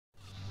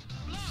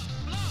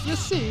You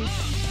see, no,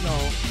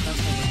 that's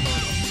not the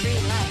photo. 3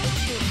 left.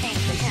 2 change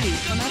You the see,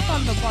 temp. when I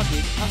found the body,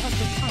 I heard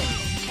the time.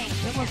 Change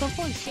There the was a temp.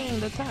 voice saying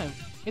the time.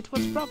 It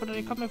was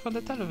probably coming from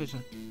the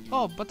television.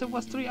 Oh, but it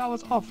was 3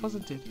 hours off,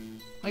 wasn't it?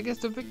 I guess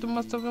the victim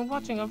must have been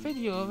watching a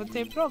video of a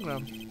tape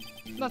program.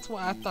 That's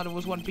why I thought it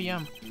was 1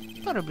 p.m.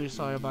 Terribly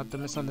sorry about the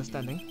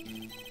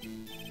misunderstanding.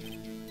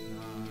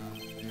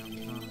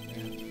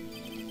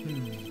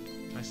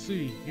 I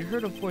see. You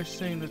heard a voice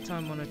saying the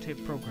time on a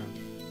tape program.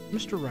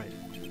 Mr. Wright.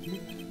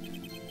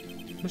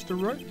 Mr.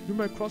 Wright, you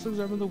might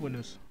cross-examine the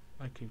witness.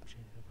 I keep changing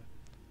it.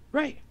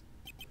 Right!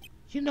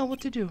 You know what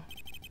to do.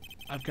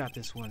 I've got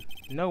this one.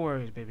 No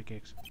worries, baby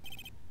cakes.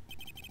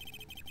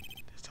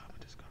 This time of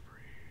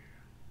discovery.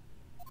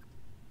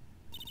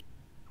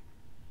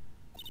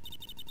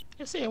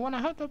 You see, when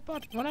I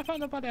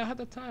found the body, I had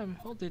the time.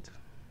 Hold it.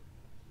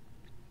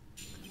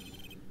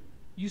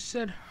 You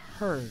said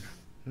heard,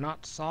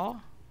 not saw?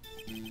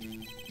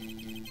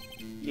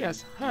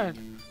 Yes, heard.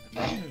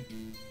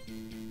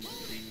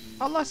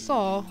 All I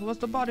saw was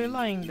the body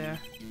lying there.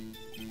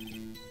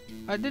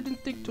 I didn't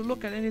think to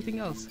look at anything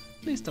else,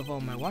 least of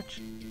all my watch.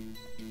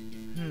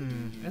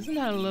 Isn't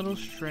that a little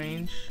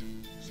strange?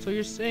 So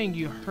you're saying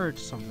you heard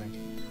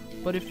something,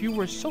 but if you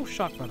were so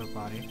shocked by the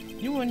body,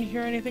 you wouldn't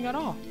hear anything at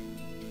all.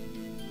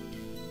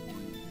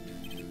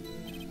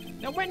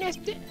 The witness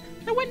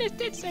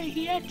did say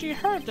he actually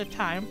heard the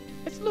time.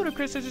 It's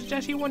ludicrous to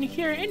suggest he wouldn't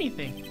hear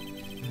anything.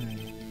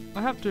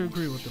 I have to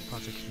agree with the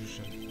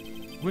prosecution.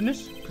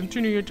 Witness,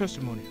 continue your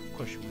testimony. Of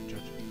course you would,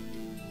 Judge.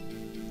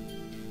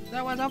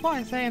 There was a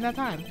voice saying the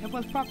time. It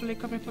was probably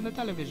coming from the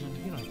television.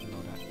 You don't even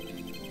know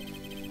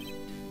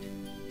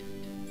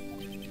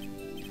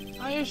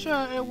that. Are you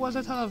sure it was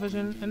a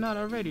television and not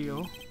a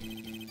radio?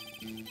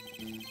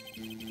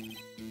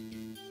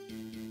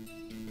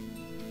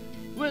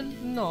 Well,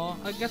 no.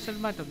 I guess it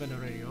might have been a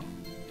radio.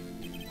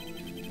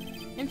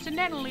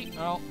 Incidentally,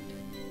 oh.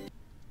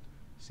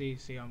 See,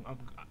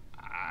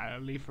 I'll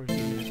leave for a few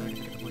minutes so I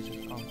can get the voice of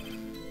the phone.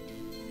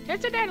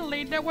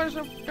 Incidentally, there was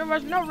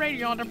no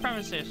radio on the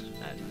premises.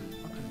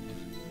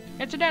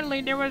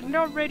 Incidentally, there was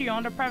no radio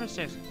on the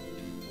premises.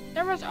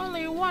 There was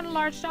only one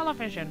large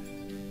television.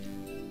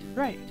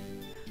 Right.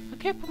 I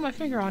can't put my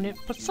finger on it,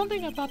 but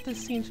something about this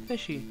seems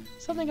fishy.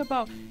 Something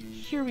about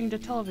hearing the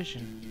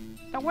television.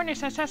 The witness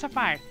has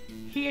testified.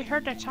 He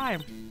heard the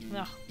time.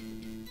 Ugh.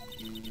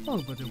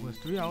 Oh, but it was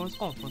 3 hours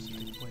off,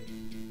 wasn't it? Wait.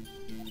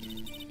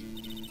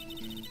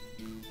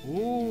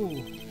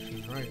 Ooh,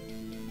 she's right.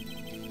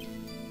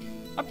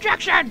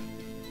 Objection!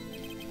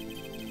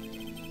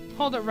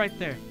 Hold it right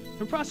there.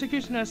 The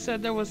prosecution has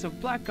said there was a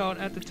blackout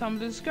at the time of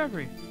the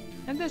discovery,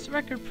 and this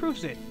record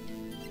proves it.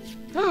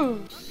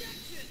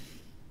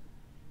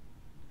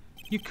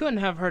 You couldn't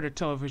have heard a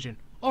television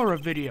or a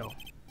video.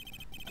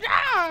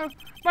 Ah!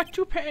 My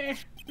toupee!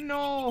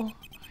 No!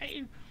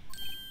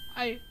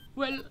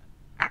 Well...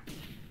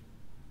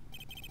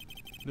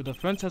 The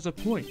defense has a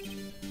point.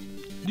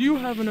 Do you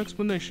have an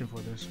explanation for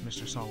this,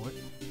 Mr. Sawit?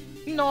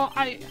 No,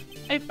 I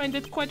find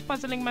it quite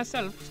puzzling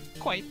myself.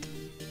 Quite.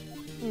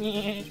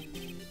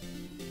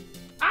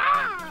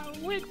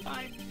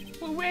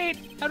 Wait,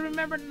 I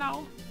remember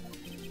now.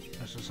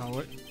 Mr.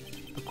 Sawit,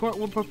 the court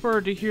would prefer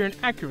to hear an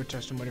accurate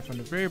testimony from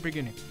the very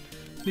beginning.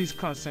 These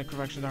constant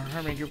corrections are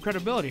harming your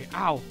credibility.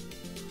 Ow!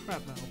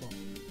 Crap, my elbow.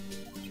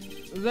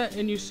 That,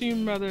 and you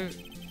seem rather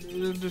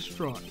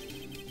distraught.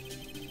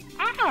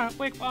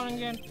 Wait, falling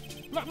again.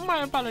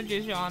 My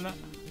apologies, Your Honor.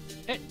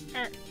 It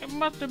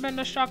must have been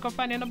the shock of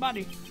finding the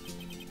body.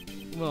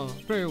 Well,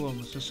 very well,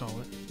 Mr.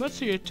 Sawit. Let's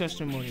hear your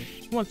testimony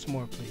once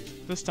more, please.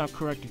 This time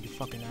corrected, you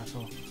fucking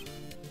asshole.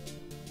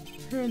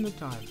 Here in the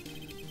time.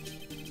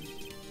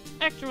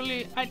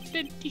 Actually, I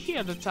did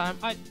hear the time.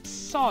 I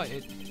saw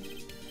it.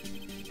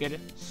 Get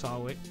it?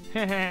 Saw it.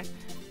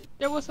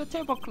 There was a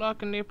table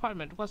clock in the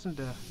apartment, wasn't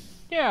there?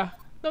 Yeah,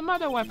 the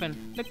murder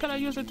weapon. The killer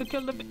used it to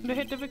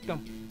hit the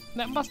victim.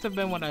 That must have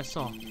been what I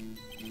saw.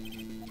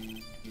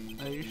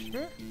 Are you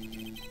sure?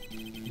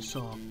 You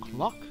saw a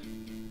clock?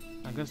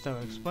 I guess that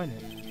would explain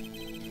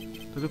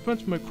it. The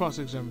defense may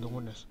cross-examine the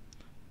witness.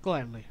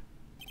 Gladly,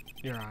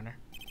 Your Honor.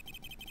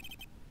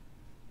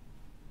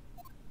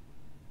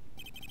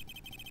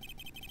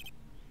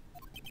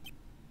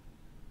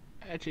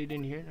 Actually,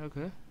 didn't hear it.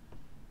 Okay.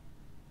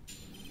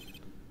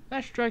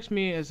 That strikes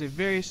me as a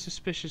very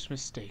suspicious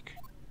mistake.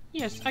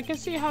 Yes, I can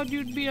see how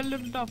you'd be a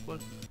little doubtful.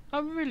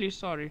 I'm really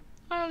sorry.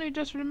 I only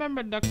just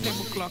remembered that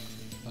table clock.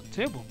 A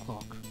table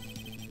clock?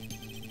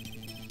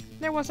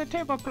 There was a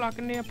table clock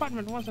in the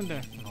apartment, wasn't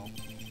there? No.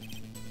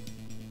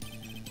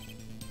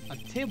 A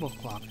table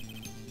clock?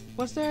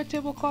 Was there a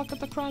table clock at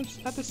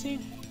the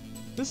scene?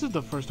 This is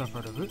the first I've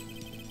heard of it.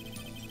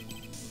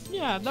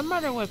 Yeah, the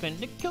murder weapon.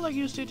 The killer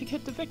used it to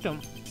hit the victim.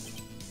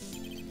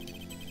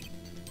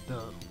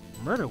 The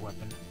murder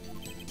weapon?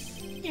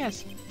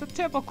 Yes, the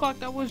table clock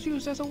that was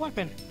used as a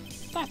weapon.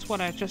 That's what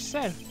I just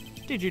said.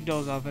 Did you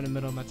doze off in the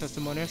middle of my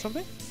testimony or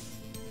something?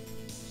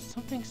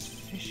 Something's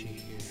fishy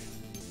here.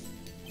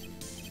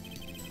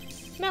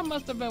 That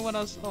must have been what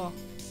I saw.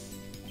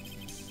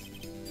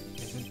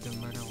 Isn't the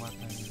murder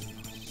weapon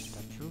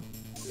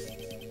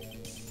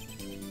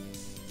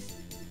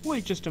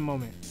Wait just a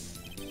moment.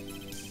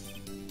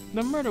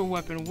 The murder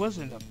weapon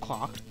wasn't a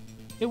clock.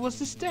 It was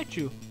the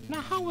statue.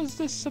 Now how is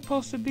this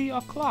supposed to be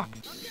a clock?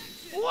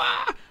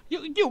 Wah!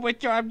 You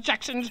with your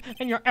objections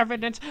and your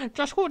evidence.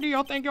 Just who do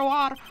you think you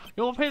are?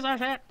 You piece of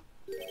shit.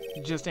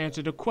 Just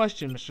answer the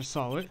question, Mr.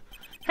 Solid.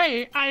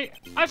 Hey, I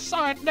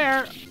saw it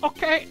there.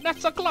 Okay,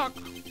 that's a clock.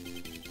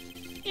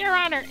 Your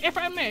Honor, if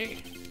I may.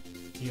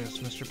 Yes,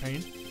 Mr.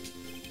 Payne.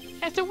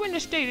 As the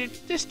witness stated,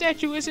 this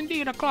statue is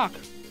indeed a clock.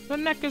 The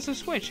neck is a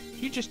switch.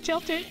 You just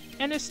tilt it,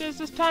 and it says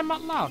this time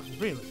out loud.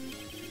 Really?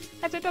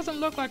 As it doesn't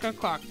look like a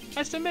clock,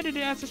 I submitted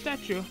it as a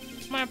statue.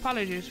 My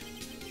apologies.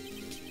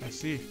 I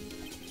see.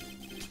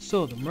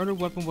 So, the murder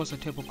weapon was a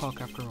table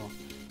clock after all.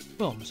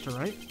 Well, Mr.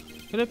 Wright,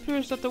 it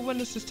appears that the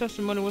witness's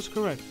testimony was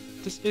correct.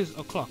 This is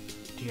a clock.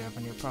 Do you have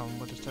any problem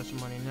with his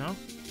testimony now?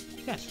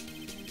 Yes.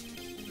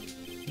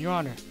 Your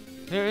Honor,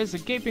 there is a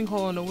gaping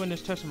hole in the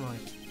witness' testimony.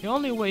 The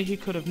only way he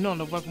could have known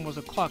the weapon was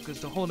a clock is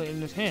to hold it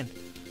in his hand.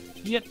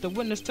 Yet the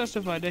witness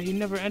testified that he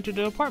never entered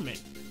the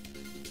apartment.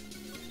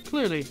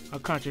 Clearly, a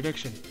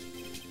contradiction.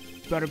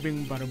 Bada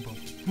bing, bada boom.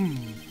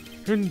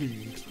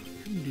 Indeed.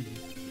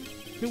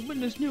 The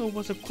witness knew it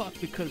was a clock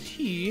because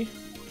he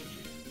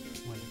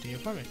went to the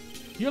apartment.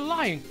 You're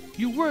lying!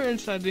 You were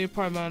inside the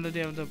apartment on the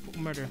day of the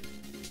murder.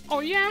 Oh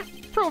yeah?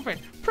 Prove it!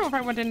 Prove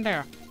I went in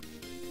there!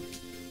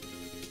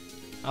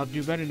 I'll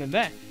do better than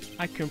that.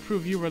 I can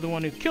prove you were the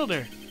one who killed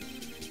her.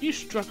 You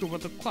struck her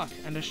with the clock,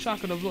 and the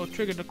shock of the blow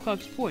triggered the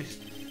clock's voice.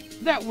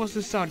 That was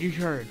the sound you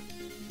heard.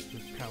 You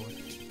coward.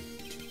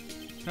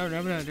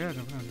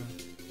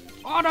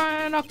 Order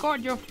in the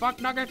court, you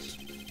fuck nuggets!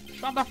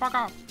 Shut the fuck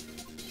up!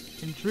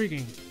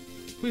 Intriguing.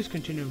 Please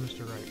continue,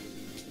 Mr. Wright.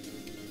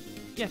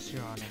 Yes,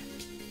 Your Honor.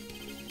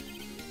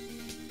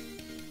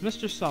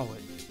 Mr.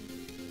 Solid,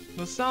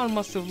 the sound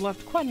must have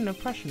left quite an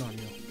impression on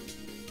you.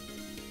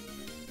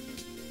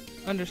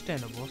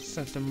 Understandable,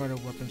 since the murder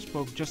weapon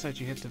spoke just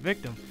as you hit the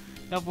victim.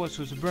 That voice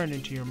was burned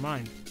into your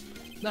mind.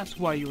 That's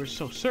why you were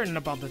so certain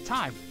about the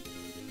time.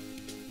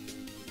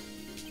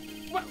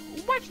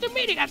 What's the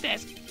meaning of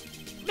this?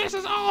 This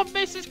is all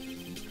baseless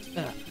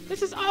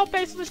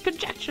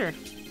conjecture.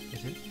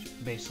 Is it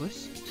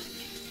baseless?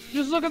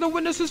 Just look at the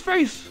witness's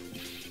face.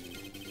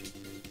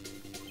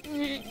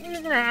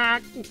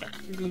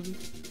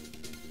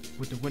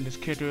 Would the witness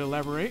care to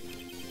elaborate?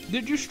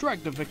 Did you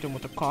strike the victim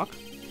with the clock?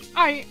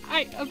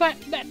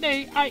 That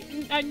day,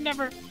 I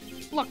never...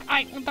 Look,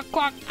 the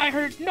clock, I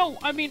heard... No,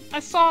 I mean, I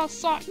saw...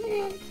 Shut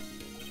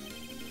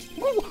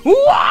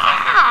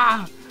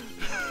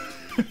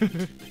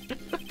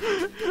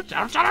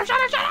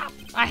up!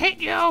 I hate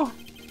you!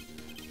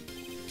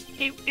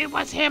 It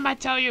was him, I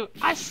tell you.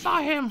 I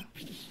saw him.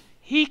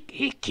 He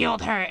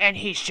killed her, and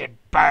he should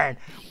burn.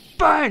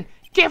 Burn!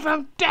 Give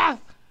him death!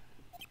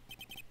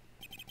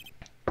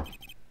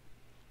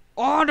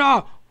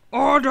 Order!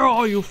 Order,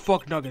 all you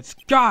fuck nuggets!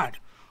 God!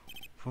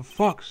 For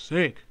fuck's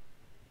sake.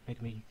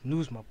 Make me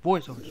lose my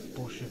voice over this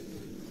bullshit.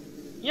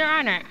 Your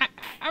Honor,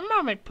 a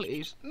moment,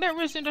 please.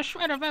 There isn't a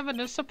shred of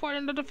evidence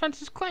supporting the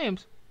defense's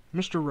claims.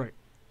 Mr. Wright,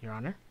 Your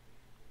Honor,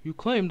 you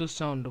claim the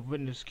sound the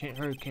witness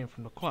heard came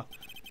from the clock.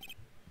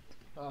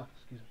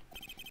 Excuse me.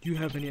 Do you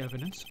have any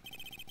evidence?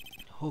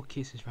 The whole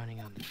case is running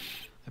on this.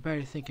 I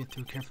better think it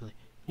through carefully.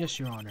 Yes,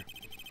 Your Honor.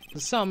 The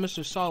sound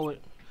Mr.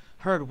 Solid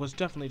heard was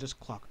definitely this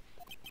clock.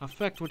 A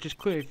fact which is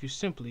clear if you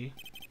simply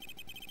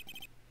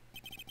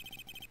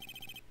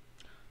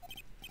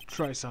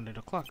try sounding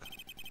the clock.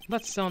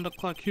 Let's sound the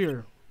clock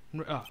here.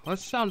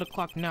 Let's sound the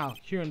clock now,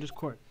 here in this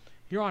court.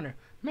 Your Honor,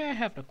 may I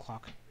have the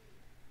clock?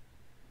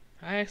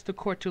 I ask the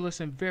court to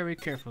listen very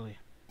carefully.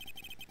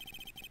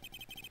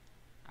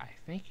 I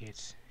think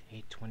it's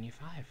 8:25.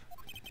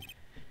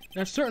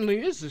 That certainly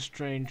is a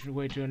strange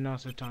way to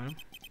announce the time.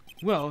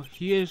 Well,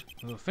 he is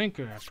a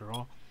thinker after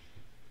all.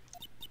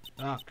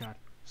 Oh, God.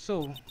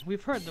 So,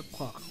 we've heard the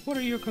clock. What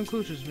are your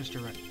conclusions,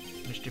 Mr. Wright?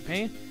 Mr.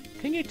 Payne,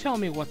 can you tell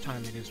me what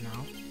time it is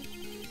now?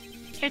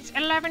 It's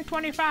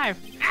 11:25.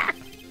 Ah!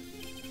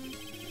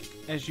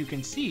 As you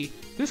can see,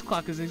 this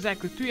clock is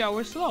exactly 3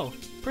 hours slow.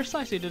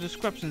 Precisely the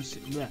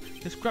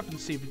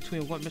discrepancy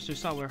between what Mr.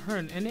 Solid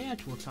heard and the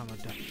actual time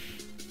of death.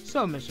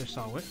 So, Mr.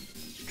 Solid,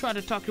 try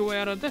to talk your way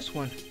out of this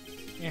one.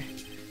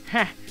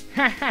 Ha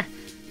ha ha!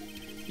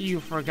 You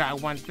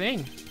forgot one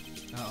thing.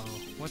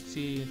 Uh-oh, what's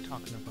he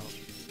talking about?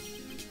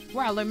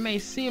 While it may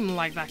seem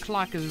like that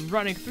clock is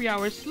running 3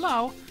 hours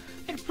slow,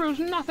 it proves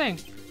nothing.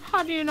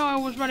 How do you know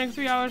it was running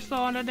 3 hours slow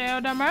on the day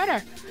of the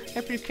murder?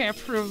 If you can't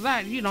prove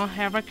that, you don't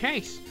have a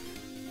case.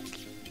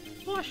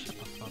 Oh, shut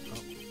the fuck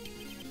up.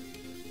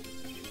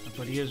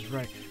 But he is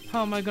right.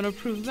 How am I gonna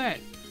prove that?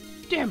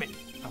 Damn it!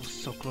 I was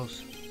so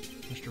close.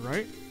 Mr.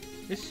 Wright,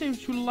 it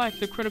seems you lack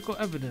the critical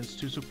evidence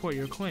to support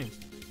your claim.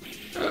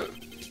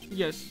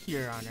 Yes,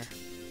 Your Honor.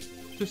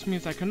 This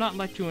means I cannot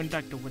let you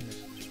indict the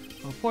witness.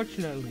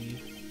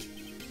 Unfortunately,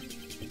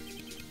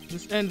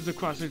 this ends the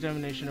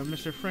cross-examination of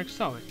Mr. Frank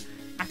Solid.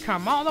 I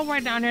come all the way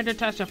down here to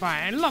testify,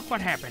 and look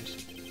what happens.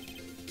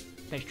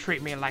 They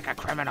treat me like a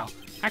criminal.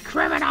 A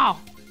criminal!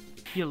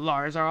 You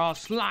lawyers are all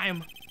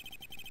slime.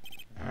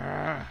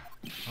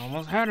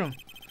 Almost had him.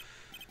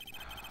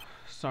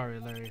 Sorry,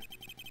 Larry.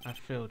 I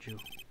failed you.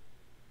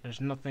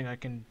 There's nothing I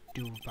can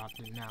do about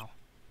it now.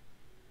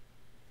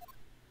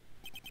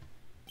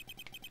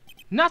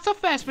 Not so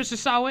fast, Mr.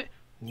 Sawit.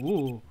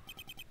 Ooh.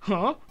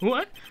 Huh?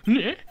 What?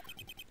 Mia!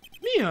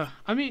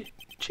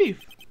 Chief.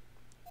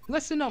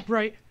 Listen up,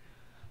 Wright.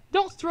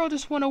 Don't throw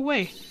this one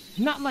away.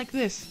 Not like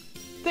this.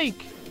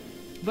 Think.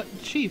 But,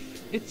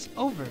 Chief, it's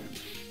over.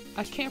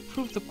 I can't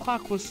prove the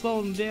clock was slow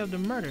on the day of the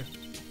murder.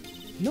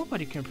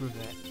 Nobody can prove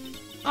that.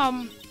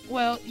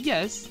 Well,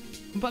 yes.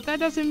 But that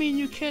doesn't mean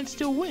you can't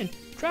still win.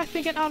 Try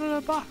thinking out of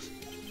the box.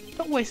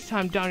 Don't waste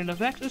time doubting the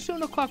facts. Assume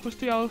the clock was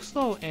 3 hours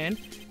slow and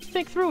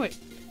think through it.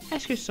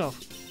 Ask yourself,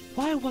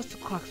 why was the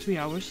clock 3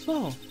 hours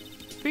slow?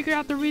 Figure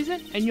out the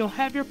reason and you'll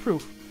have your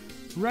proof.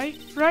 Right?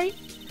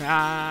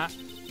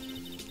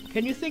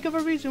 Can you think of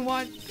a reason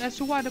as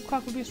to why the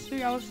clock would be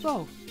 3 hours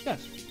slow?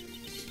 Yes.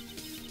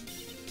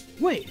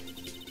 Wait,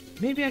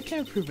 maybe I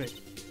can prove it.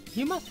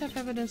 You must have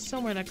evidence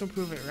somewhere that can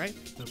prove it, right?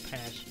 The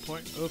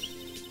passport. Oops.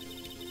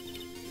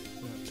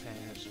 The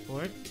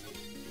passport.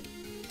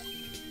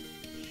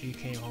 She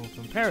came home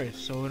from Paris,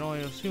 so it only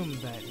assumed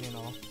that,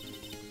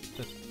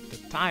 the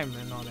time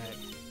and all that.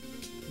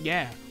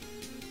 Yeah.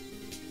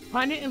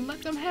 Find it and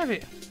let them have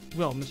it.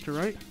 Well, Mr.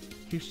 Wright,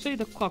 you say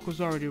the clock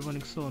was already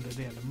running slow on the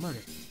day of the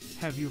murder.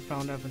 Have you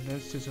found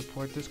evidence to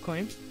support this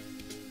claim?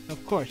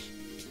 Of course.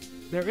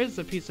 There is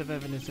a piece of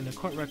evidence in the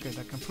court record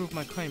that can prove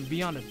my claim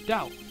beyond a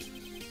doubt.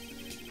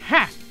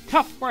 Ha!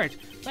 Tough words!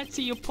 Let's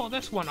see you pull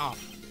this one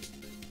off.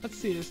 Let's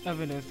see this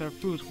evidence that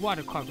proves why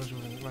the clock was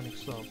running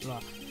slow,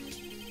 blah.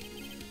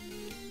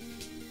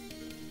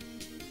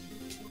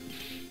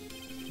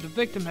 The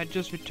victim had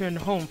just returned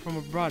home from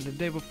abroad the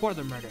day before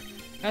the murder.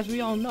 As we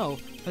all know,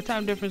 the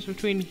time difference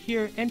between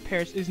here and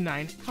Paris is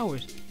 9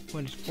 hours.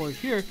 When it's 4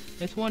 here,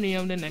 it's 1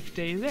 AM the next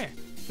day there.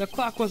 The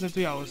clock wasn't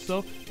 3 hours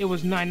slow, it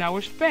was 9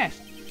 hours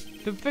fast.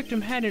 The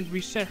victim hadn't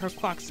reset her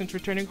clock since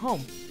returning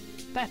home.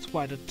 That's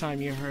why the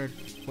time you heard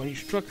when you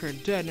struck her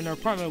dead in her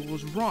apartment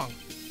was wrong.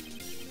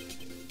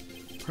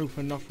 Proof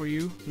enough for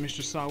you,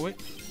 Mr. Sawit?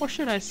 Or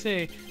should I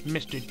say,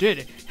 Mr. Did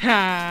It?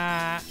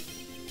 Ha!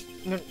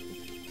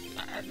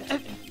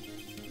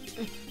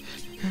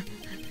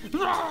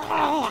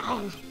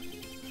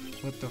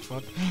 What the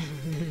fuck?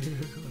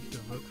 What the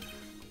fuck?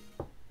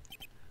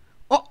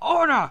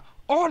 Order!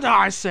 Order,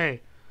 I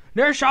say!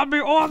 There shall be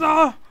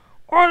order!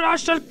 Or I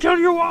shall kill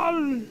you all!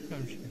 I'm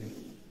just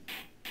kidding.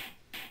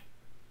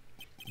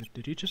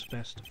 Did he just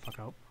pass the fuck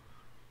out?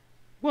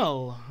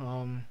 Well,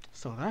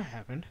 so that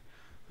happened.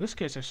 This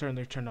case has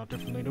certainly turned out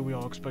differently than we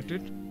all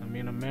expected. A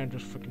man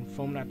just freaking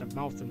foamed at the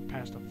mouth and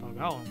passed the fuck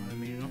out.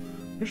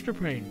 Mr.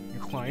 Payne,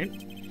 your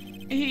client?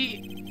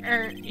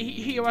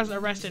 He was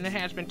arrested and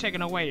has been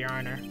taken away, Your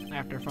Honor,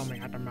 after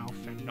foaming at the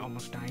mouth and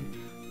almost dying.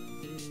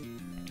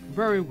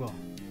 Very well.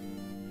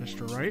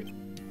 Mr. Wright?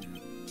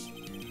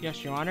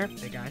 Yes, Your Honor.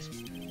 Hey, guys.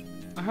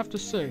 I have to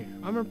say,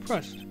 I'm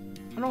impressed.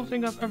 I don't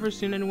think I've ever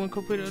seen anyone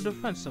complete a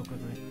defense so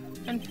quickly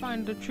and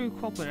find the true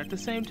culprit at the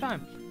same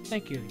time.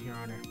 Thank you, Your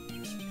Honor.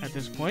 At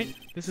this point,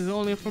 this is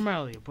only a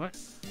formality, but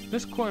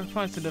this court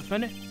finds the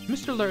defendant,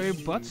 Mr. Larry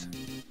Butts,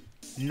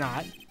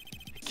 not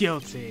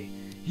guilty.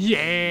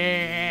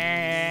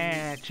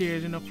 Yeah!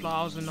 Cheers and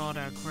applause and all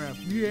that crap.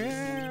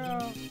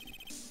 Yeah!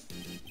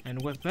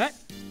 And with that,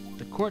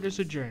 the court is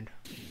adjourned.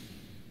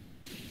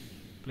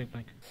 Blink,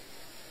 blink.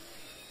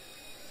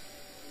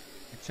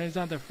 It turns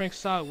out that Frank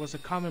Sawit was a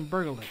common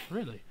burglar.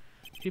 Really?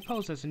 He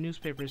posed as a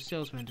newspaper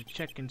salesman to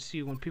check and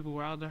see when people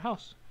were out of their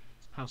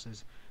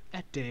houses.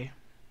 That day,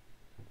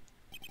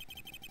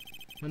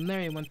 when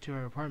Larry went to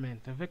her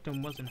apartment, the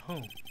victim wasn't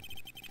home.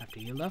 After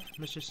he left,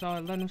 Mr.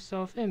 Sawit let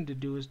himself in to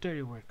do his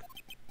dirty work.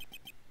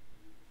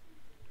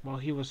 While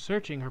he was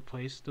searching her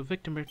place, the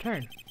victim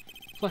returned.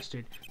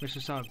 Flustered,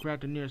 Mr. Sawit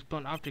grabbed the nearest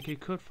blunt object he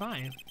could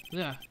find.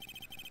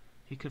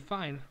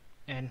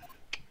 And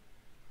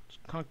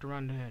conked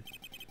around the head.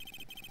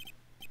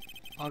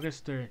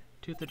 August 3rd,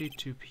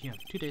 2:32 p.m.,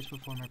 2 days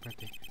before my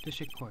birthday.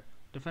 District Court.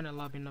 Defendant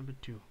lobby number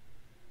 2.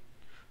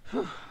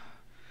 Whew.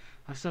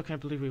 I still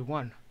can't believe we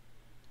won.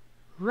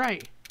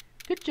 Right.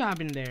 Good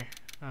job in there.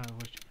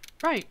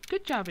 Right.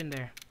 Good job in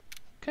there.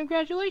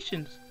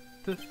 Congratulations.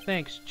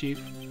 Thanks, Chief.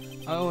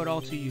 I owe it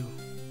all to you.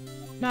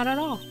 Not at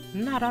all.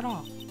 Not at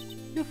all.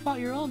 You fought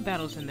your own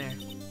battles in there.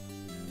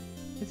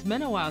 It's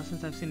been a while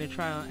since I've seen a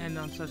trial end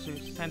on such a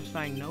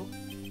satisfying note.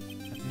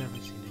 I've never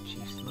seen the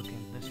Chiefs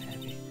looking this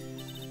happy.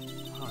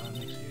 Oh, that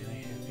makes me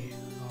really happy.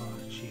 Oh,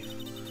 Chief.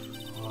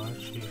 Oh,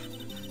 Chief.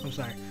 I'm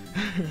sorry.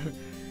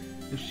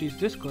 If she's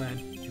this glad,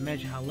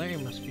 imagine how Larry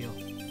must feel.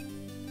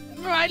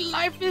 My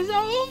life is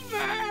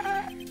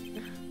over!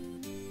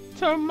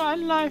 Turn my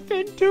life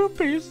into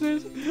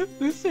pieces.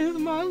 This is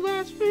my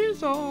last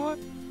resort.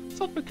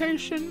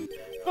 Suffocation.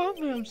 Oh,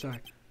 I'm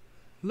sorry.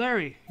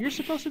 Larry, you're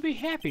supposed to be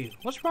happy.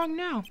 What's wrong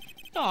now?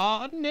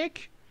 Aw,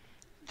 Nick.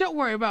 Don't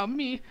worry about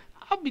me.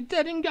 I'll be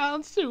dead and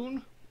gone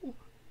soon.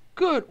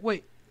 Good.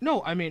 Wait.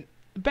 No, I mean,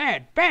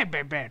 bad.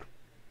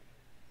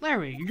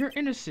 Larry, you're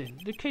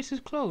innocent. The case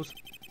is closed.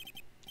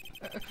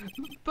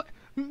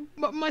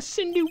 My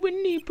Cindy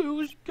Winnie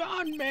Pooh's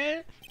gone,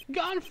 man.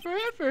 Gone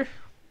forever.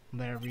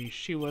 Larry,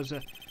 she was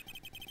a...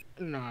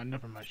 Nah,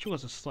 never mind. She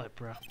was a slut,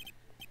 bro.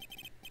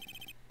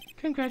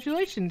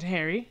 Congratulations,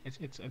 Harry.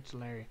 It's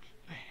Larry.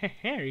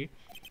 Harry?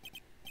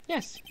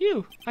 Yes,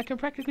 you. I can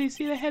practically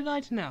see the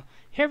headlines now.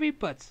 Harry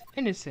Butts,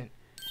 innocent.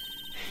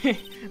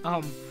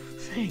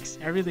 Thanks.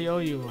 I really owe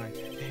you one.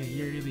 Hey,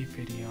 you're really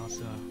pretty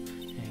also.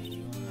 Hey,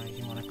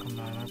 you wanna come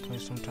by my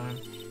place sometime?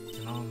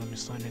 Let me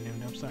slide in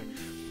the upside.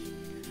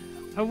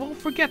 I won't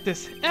forget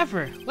this,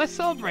 ever. Let's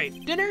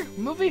celebrate. Dinner,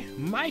 movie,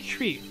 my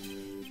treat.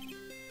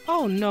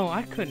 Oh no,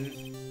 I couldn't.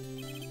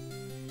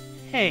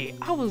 Hey,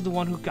 I was the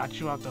one who got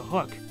you off the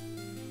hook.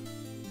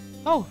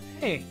 Oh,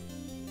 hey.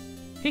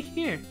 Hey,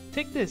 here,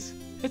 take this.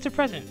 It's a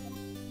present.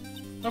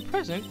 A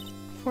present?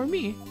 For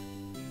me?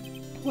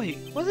 Wait,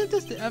 wasn't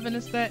this the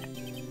evidence that...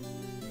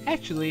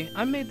 Actually,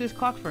 I made this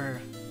clock for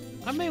her.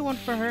 I made one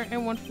for her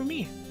and one for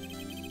me.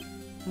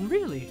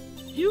 Really?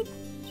 You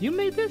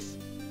made this?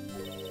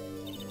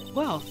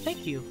 Well,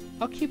 thank you.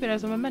 I'll keep it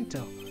as a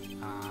memento.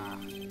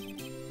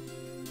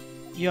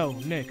 Yo,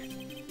 Nick.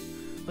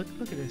 Look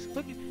at this.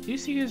 Look, do you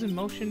see his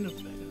emotion,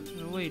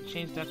 the way it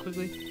changed that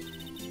quickly?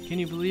 Can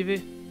you believe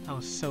it? I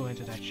was so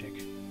into that chick.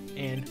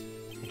 And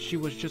she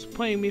was just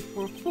playing me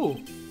for a fool.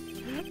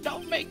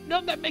 Don't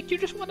that make you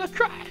just want to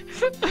cry.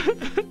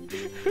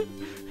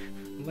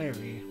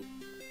 Larry.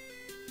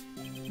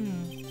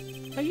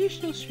 Are you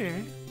still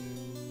sure?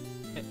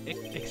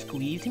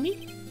 Excuse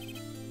me?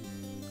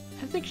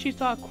 I think she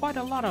thought quite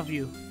a lot of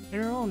you,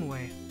 in her own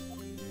way.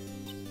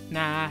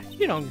 Nah,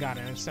 you don't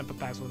gotta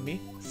sympathize with me.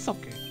 It's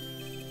okay.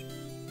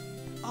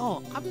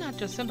 Oh, I'm not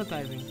just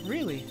sympathizing,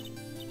 really.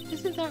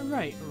 Isn't that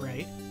right,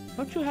 Wright?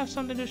 Don't you have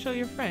something to show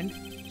your friend?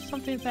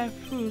 Something that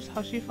proves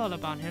how she felt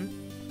about him?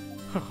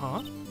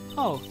 Huh?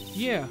 Oh,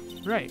 yeah,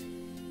 right.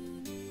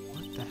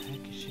 What the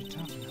heck is she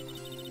talking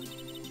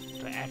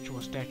about? The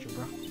actual statue,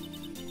 bro.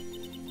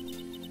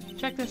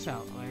 Check this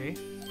out, Larry.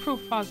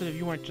 Proof positive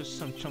you weren't just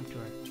some chump to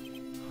her.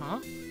 Huh?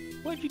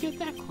 Where'd you get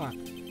that clock?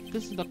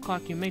 This is the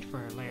clock you made for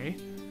her, Larry.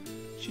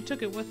 She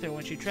took it with her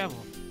when she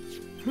traveled.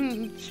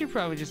 She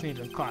probably just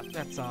needed a clock,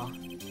 that's all.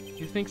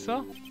 You think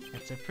so?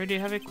 It's a pretty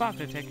heavy clock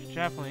to take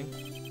traveling.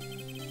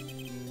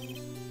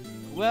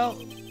 Well,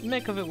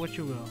 make of it what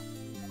you will.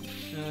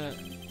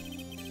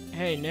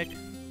 Hey, Nick.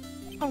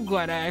 I'm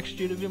glad I asked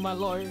you to be my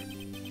lawyer.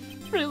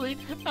 Really,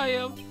 I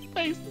am.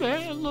 Thanks,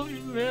 man. I love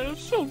you, man.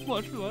 So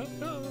much, man.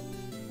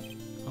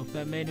 Hope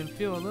that made him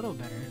feel a little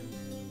better.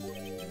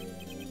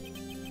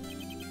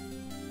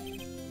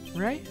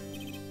 Right?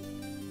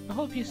 I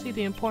hope you see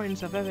the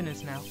importance of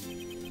evidence now.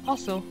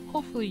 Also,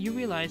 hopefully you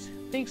realize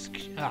things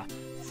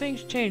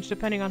change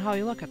depending on how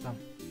you look at them.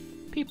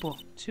 People,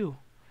 too.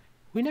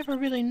 We never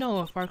really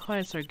know if our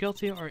clients are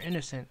guilty or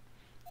innocent.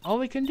 All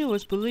we can do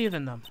is believe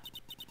in them.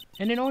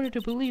 And in order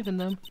to believe in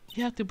them,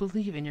 you have to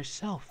believe in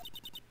yourself.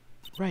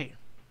 Right.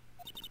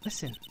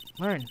 Listen,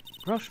 learn,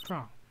 grow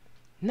strong.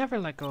 Never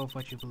let go of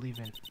what you believe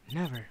in.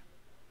 Never.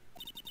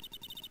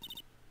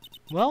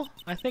 Well,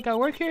 I think our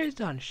work here is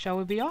done. Shall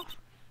we be off?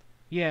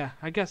 Yeah,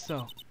 I guess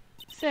so.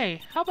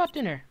 Say, how about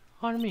dinner?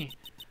 On me.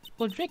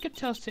 We'll drink a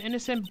toast to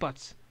innocent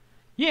butts.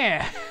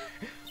 Yeah!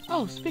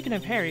 Oh, speaking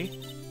of Larry,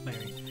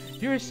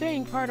 you were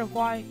saying part of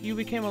why you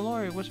became a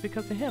lawyer was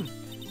because of him.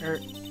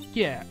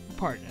 Yeah,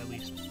 part at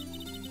least.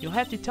 You'll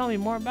have to tell me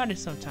more about it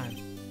sometime.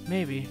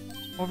 Maybe.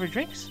 Over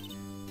drinks?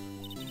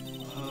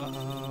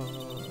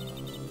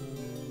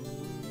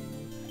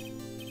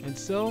 And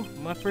so,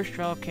 my first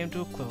trial came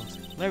to a close.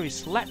 Larry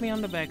slapped me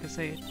on the back and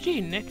said, "Gee,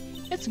 Nick,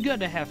 it's good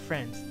to have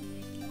friends."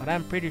 But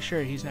I'm pretty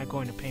sure he's not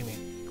going to pay me,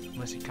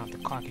 unless he counts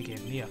the clock he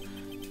gave me up.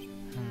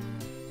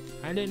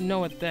 I didn't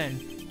know it then,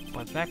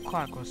 but that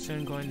clock was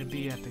soon going to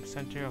be at the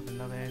center of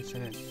another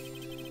incident.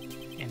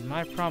 And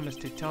my promise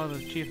to tell the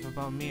chief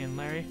about me and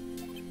Larry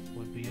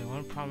would be the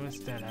one promise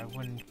that I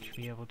wouldn't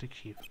be able to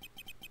keep.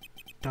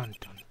 Dun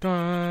dun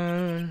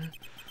dun!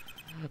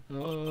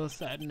 Oh,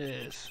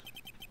 sadness.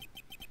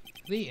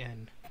 The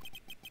end.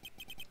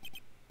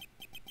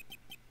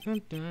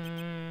 Dun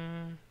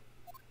dun.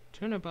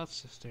 Turnabout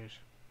Sisters.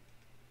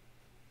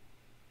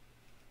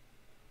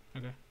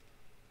 Okay.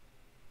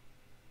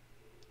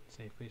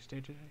 Save, please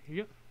stay to here.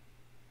 Yep.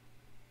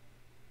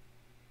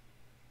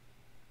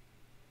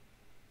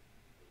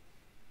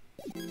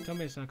 Tell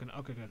me it's not gonna.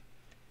 Okay, good.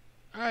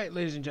 Alright,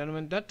 ladies and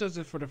gentlemen, that does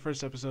it for the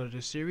first episode of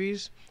this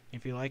series.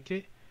 If you liked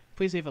it,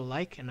 please leave a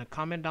like and a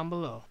comment down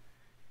below.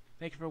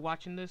 Thank you for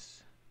watching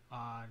this.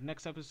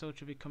 Next episode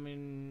should be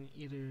coming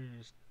either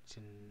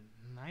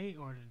tonight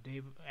or the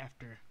day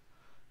after.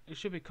 It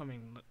should be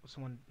coming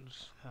sometime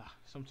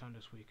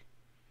this week.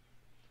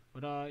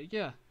 But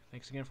yeah,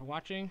 thanks again for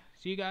watching.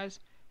 See you guys.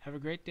 Have a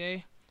great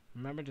day.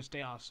 Remember to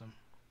stay awesome.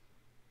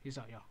 Peace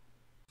out, y'all.